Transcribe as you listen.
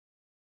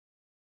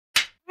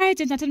right,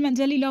 Entertainment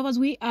Daily lovers,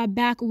 we are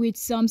back with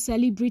some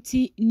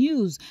celebrity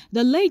news.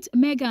 The late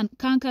Richard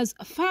Kanka's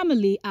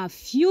family are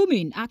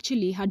fuming.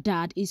 Actually, her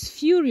dad is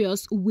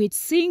furious with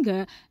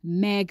singer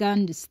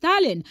Megan Thee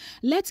Stallion.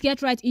 Let's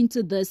get right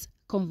into this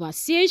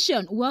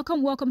conversation.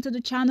 Welcome to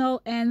the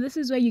channel, and this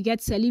is where you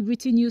get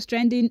celebrity news,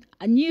 trending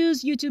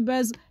news,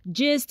 YouTubers,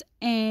 gist,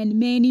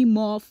 and many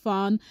more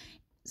fun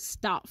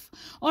stuff.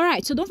 All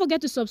right, so don't forget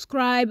to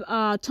subscribe,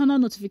 turn on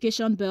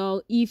notification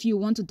bell if you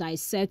want to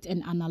dissect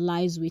and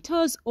analyze with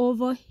us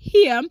over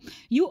here.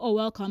 You are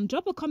welcome.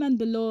 Drop a comment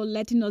below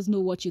letting us know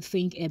what you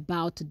think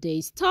about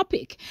today's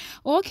topic.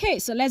 Okay,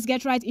 so let's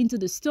get right into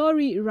the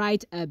story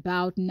right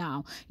about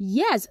now.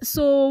 Yes,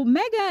 so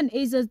Megan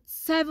is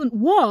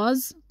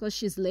because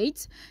she's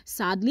late,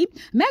 sadly.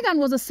 Megan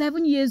was a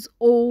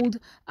 7-year-old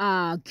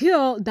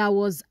girl that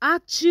was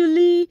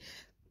actually,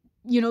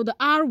 the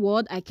R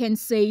word, I can't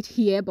say it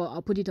here, but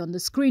I'll put it on the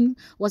screen,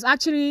 was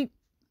actually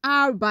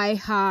R by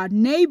her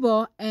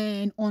neighbor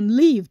and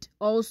unlived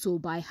also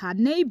by her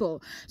neighbor.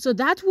 So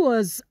that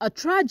was a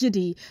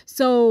tragedy.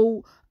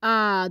 So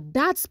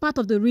that's part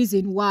of the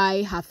reason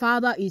why her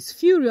father is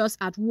furious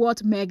at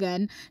what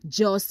Megan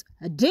just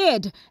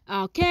did.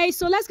 Okay,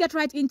 so let's get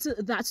right into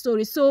that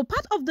story. So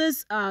part of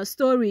this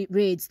story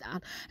reads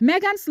that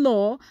Megan's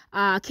law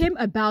came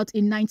about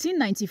in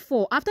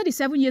 1994 after the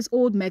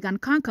 7-year-old Richard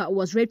Kanka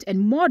was raped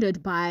and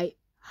murdered by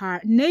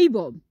her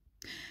neighbor,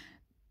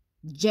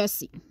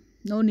 Jesse.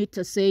 No need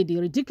to say the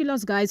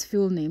ridiculous guy's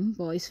full name,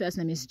 but his first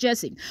name is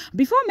Jesse.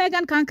 Before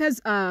Richard Kanka's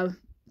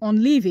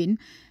unliving,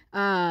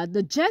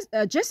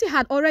 Jesse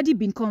had already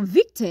been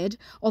convicted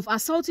of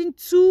assaulting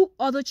 2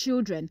 other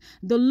children.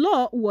 The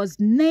law was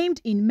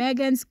named in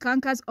Megan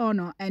Kanka's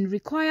honor and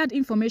required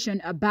information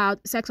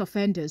about sex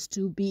offenders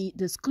to be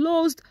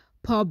disclosed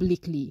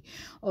publicly.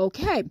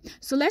 Okay,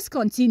 so let's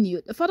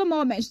continue.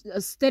 Furthermore,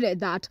 stated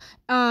that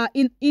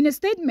in a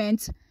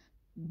statement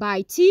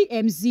by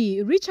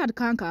TMZ, Richard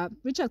Kanka,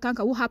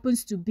 who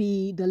happens to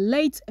be the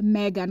late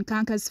Megan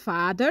Kanka's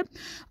father,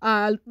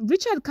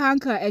 Richard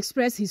Kanka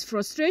expressed his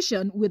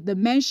frustration with the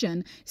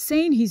mention,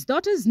 saying his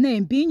daughter's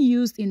name being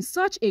used in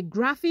such a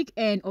graphic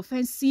and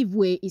offensive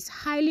way is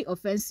highly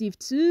offensive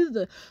to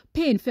the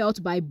pain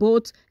felt by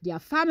both their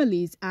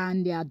families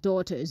and their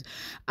daughters.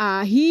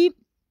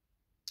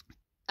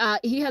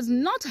 He has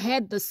not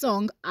heard the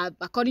song,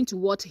 according to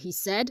what he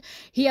said.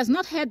 He has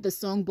not heard the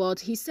song, but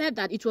he said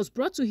that it was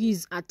brought to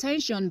his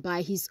attention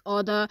by his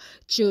other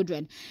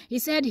children. He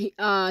said he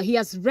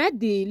has read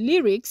the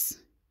lyrics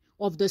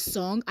of the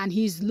song and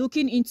he's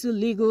looking into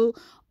legal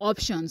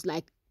options,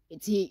 like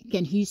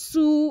can he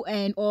sue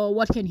or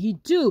what can he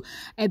do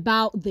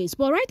about this.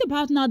 But right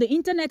about now, the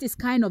internet is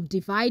kind of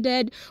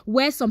divided,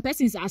 where some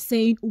persons are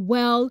saying,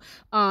 well,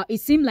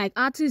 it seems like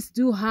artists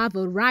do have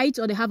a right,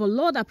 or they have a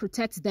law that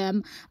protects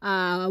them,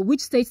 which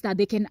states that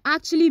they can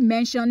actually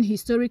mention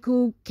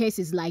historical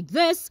cases like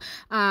this,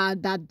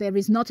 that there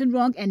is nothing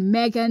wrong, and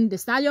Megan Thee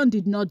Stallion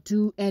did not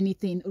do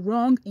anything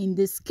wrong in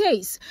this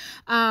case.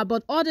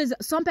 But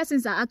some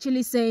persons are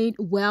actually saying,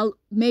 well,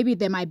 maybe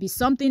there might be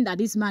something that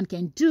this man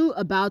can do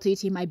about it.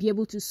 He might be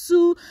able to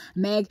sue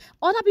Meg.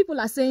 Other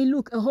people are saying,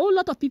 look, a whole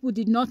lot of people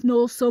did not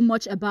know so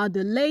much about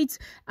the late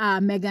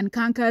Megan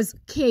Kanka's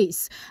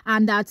case,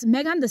 and that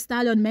Megan Thee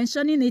Stallion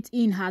mentioning it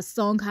in her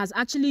song has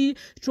actually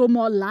thrown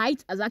more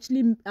light, has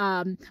actually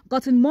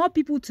gotten more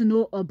people to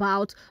know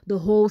about the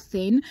whole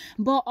thing.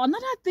 But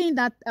another thing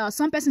that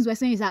some persons were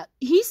saying is that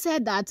he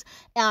said that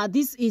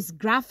this is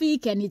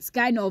graphic and it's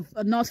kind of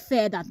not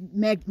fair that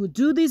Meg would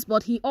do this,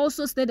 but he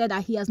also stated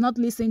that he has not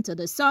listened to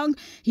the song,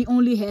 he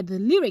only heard the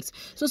lyrics.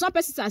 So some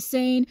persons are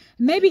saying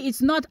maybe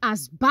it's not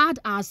as bad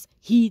as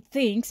he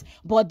thinks,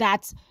 but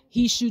that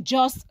he should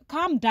just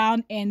calm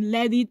down and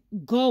let it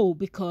go,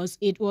 because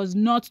it was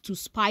not to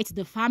spite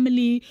the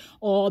family,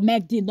 or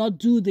Meg did not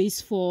do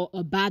this for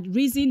a bad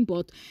reason,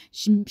 but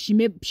she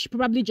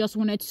probably just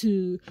wanted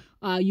to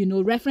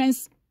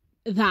reference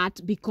that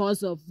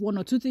because of one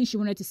or two things she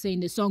wanted to say in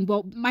the song.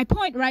 But my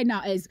point right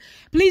now is,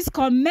 please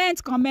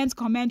comment.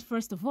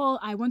 First of all,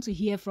 I want to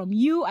hear from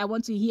you. I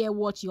want to hear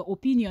what your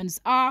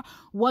opinions are.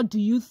 What do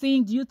you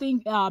think? Do you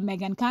think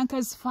Megan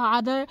Kanka's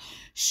father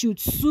should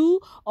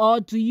sue,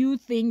 or do you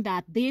think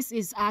that this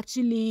is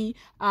actually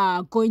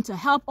going to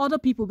help other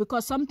people?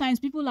 Because sometimes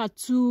people are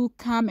too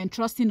calm and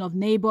trusting of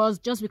neighbors.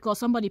 Just because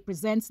somebody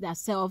presents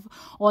themselves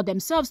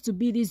to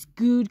be this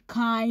good,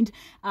 kind,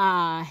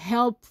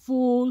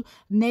 helpful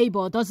neighbor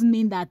doesn't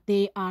mean that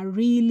they are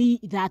really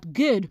that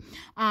good.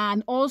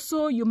 And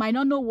also, you might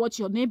not know what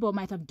your neighbor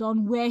might have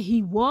done, where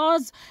he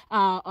was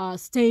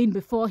staying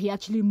before he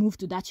actually moved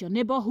to that your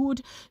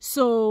neighborhood.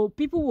 So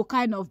people will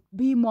kind of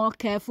be more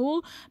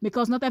careful,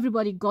 because not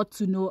everybody got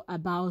to know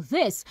about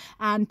this.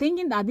 And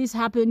thinking that this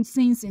happened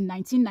since in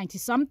 1990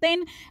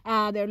 something,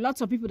 there are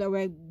lots of people that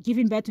were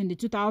giving birth in the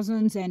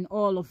 2000s and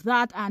all of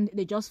that, and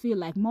they just feel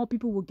like more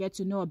people will get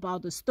to know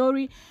about the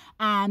story.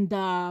 And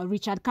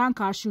Richard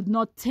Kanka should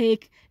not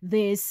take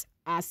this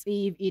as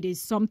if it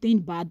is something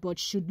bad, but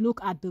should look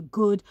at the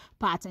good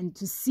part and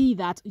to see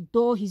that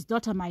though his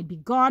daughter might be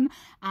gone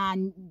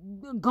and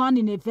gone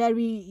in a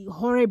very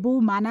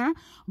horrible manner,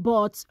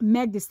 but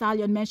Meg Thee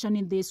Stallion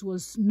mentioning this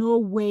was no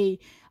way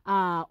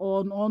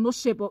or no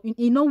shape or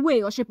in no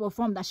way or shape or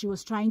form that she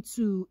was trying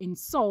to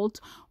insult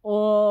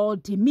or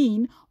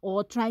demean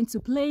or trying to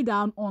play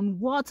down on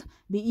what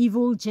the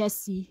evil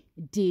Jesse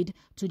did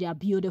to their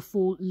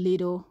beautiful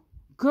little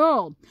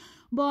girl.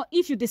 But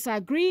if you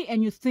disagree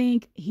and you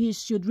think he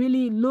should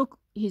really look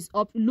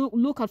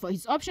out for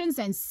his options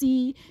and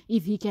see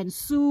if he can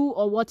sue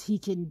or what he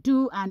can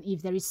do, and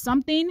if there is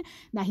something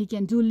that he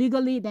can do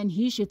legally, then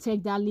he should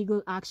take that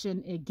legal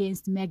action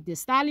against Meg Thee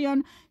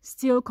Stallion.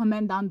 Still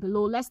comment down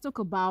below. Let's talk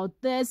about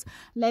this.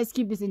 Let's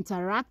keep this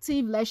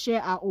interactive. Let's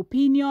share our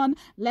opinion.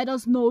 Let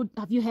us know,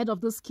 have you heard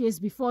of this case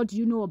before? Do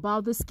you know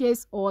about this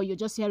case, or you're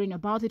just hearing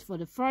about it for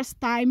the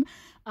first time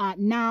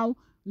now?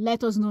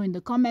 Let us know in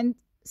the comment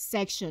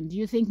section. Do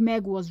you think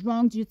Meg was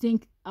wrong? Do you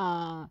think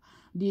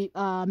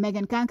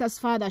Megan Kanka's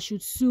father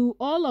should sue?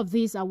 All of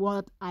these are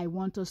what I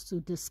want us to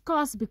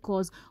discuss,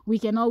 because we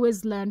can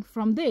always learn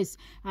from this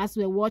as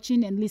we're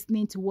watching and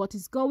listening to what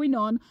is going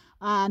on.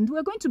 And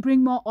we're going to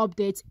bring more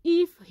updates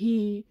if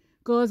he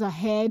goes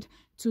ahead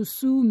to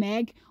sue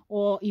Meg,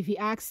 or if he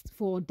asks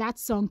for that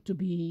song to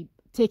be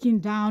taken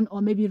down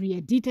or maybe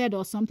re-edited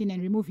or something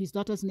and remove his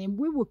daughter's name.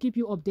 We will keep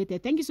you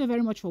updated. Thank you so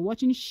very much for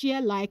watching.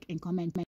 Share, like, and comment.